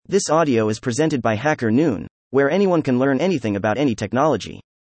This audio is presented by Hacker Noon, where anyone can learn anything about any technology.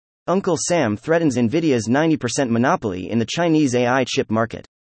 Uncle Sam threatens Nvidia's 90% monopoly in the Chinese AI chip market.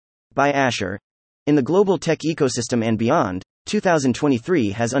 By Asher. In the global tech ecosystem and beyond,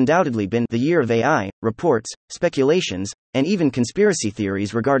 2023 has undoubtedly been the year of AI. Reports, speculations, and even conspiracy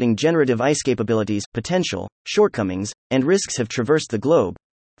theories regarding generative AI's capabilities, potential, shortcomings, and risks have traversed the globe,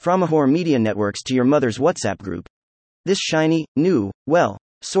 from Ahor media networks to your mother's WhatsApp group. This shiny, new,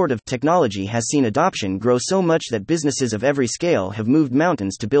 sort of technology has seen adoption grow so much that businesses of every scale have moved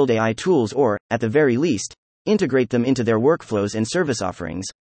mountains to build AI tools or, at the very least, integrate them into their workflows and service offerings.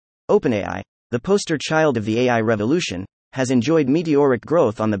 OpenAI, the poster child of the AI revolution, has enjoyed meteoric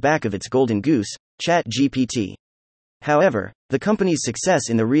growth on the back of its golden goose, ChatGPT. However, the company's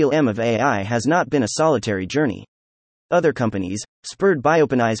success in the realm of AI has not been a solitary journey. Other companies, spurred by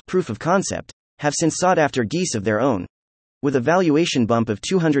OpenAI's proof of concept, have since sought after geese of their own. With a valuation bump of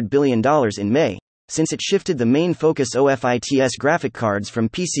 $200 billion in May, since it shifted the main focus OFIT's graphic cards from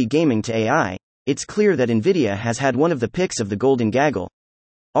PC gaming to AI, it's clear that Nvidia has had one of the picks of the golden gaggle.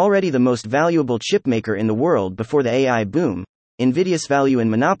 Already the most valuable chipmaker in the world before the AI boom, Nvidia's value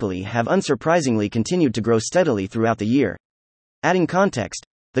and monopoly have unsurprisingly continued to grow steadily throughout the year. Adding context,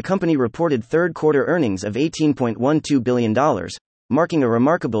 the company reported third-quarter earnings of $18.12 billion, marking a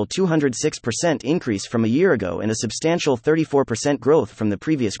remarkable 206% increase from a year ago and a substantial 34% growth from the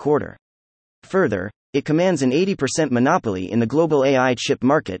previous quarter. Further, it commands an 80% monopoly in the global AI chip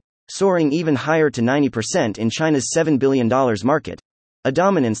market, soaring even higher to 90% in China's $7 billion market, a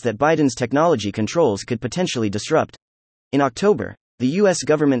dominance that Biden's technology controls could potentially disrupt. In October, the U.S.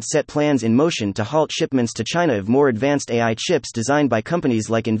 government set plans in motion to halt shipments to China of more advanced AI chips designed by companies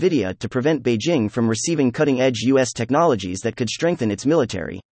like Nvidia to prevent Beijing from receiving cutting-edge U.S. technologies that could strengthen its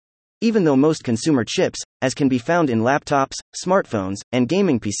military. Even though most consumer chips, as can be found in laptops, smartphones, and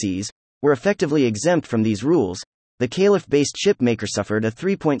gaming PCs, were effectively exempt from these rules, the Caliph-based chipmaker suffered a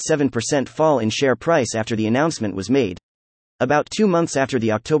 3.7% fall in share price after the announcement was made. About 2 months after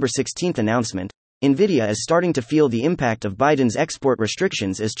the October 16 announcement, Nvidia is starting to feel the impact of Biden's export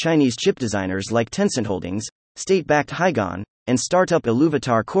restrictions as Chinese chip designers like Tencent Holdings, state-backed Hygon, and startup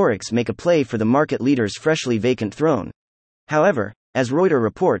Iluvatar Corix make a play for the market leader's freshly vacant throne. However, as Reuters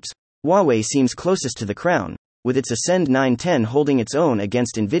reports, Huawei seems closest to the crown, with its Ascend 910 holding its own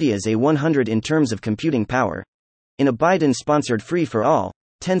against Nvidia's A100 in terms of computing power. In a Biden-sponsored free-for-all,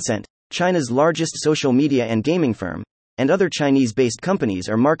 Tencent, China's largest social media and gaming firm, and other Chinese-based companies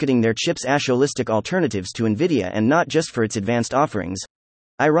are marketing their chips as holistic alternatives to Nvidia and not just for its advanced offerings.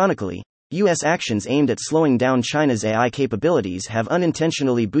 Ironically, U.S. actions aimed at slowing down China's AI capabilities have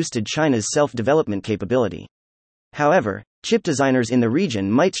unintentionally boosted China's self-development capability. However, chip designers in the region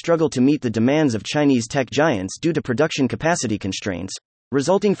might struggle to meet the demands of Chinese tech giants due to production capacity constraints,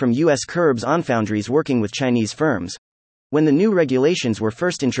 resulting from U.S. curbs on foundries working with Chinese firms. When the new regulations were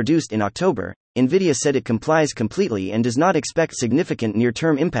first introduced in October, Nvidia said it complies completely and does not expect significant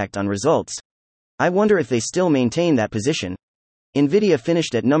near-term impact on results. I wonder if they still maintain that position. Nvidia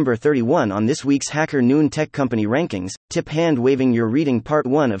finished at number 31 on this week's Hacker Noon Tech Company Rankings. Tip hand-waving, you're reading Part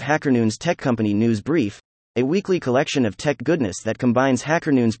 1 of Hacker Noon's Tech Company News Brief, a weekly collection of tech goodness that combines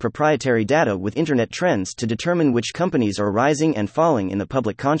Hacker Noon's proprietary data with internet trends to determine which companies are rising and falling in the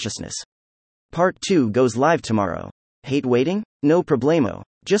public consciousness. Part 2 goes live tomorrow. Hate waiting? No problemo.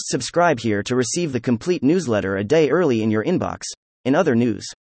 Just subscribe here to receive the complete newsletter a day early in your inbox. In other news,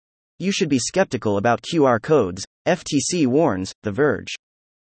 you should be skeptical about QR codes, FTC warns, The Verge.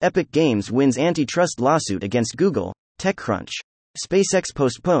 Epic Games wins antitrust lawsuit against Google, TechCrunch. SpaceX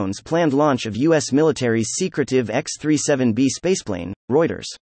postpones planned launch of U.S. military's secretive X-37B spaceplane, Reuters.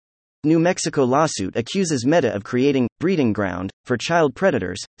 New Mexico lawsuit accuses Meta of creating breeding ground for child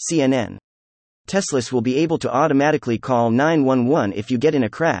predators, CNN. Teslas will be able to automatically call 911 if you get in a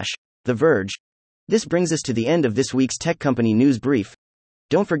crash, The Verge. This brings us to the end of this week's Tech Company News Brief.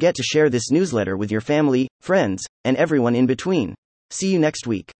 Don't forget to share this newsletter with your family, friends, and everyone in between. See you next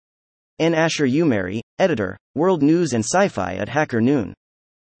week. N. Asher Umeri, editor, World News and Sci-Fi at Hacker Noon.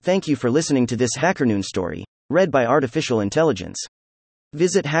 Thank you for listening to this Hacker Noon story, read by Artificial Intelligence.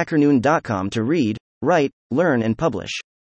 Visit hackernoon.com to read, write, learn and publish.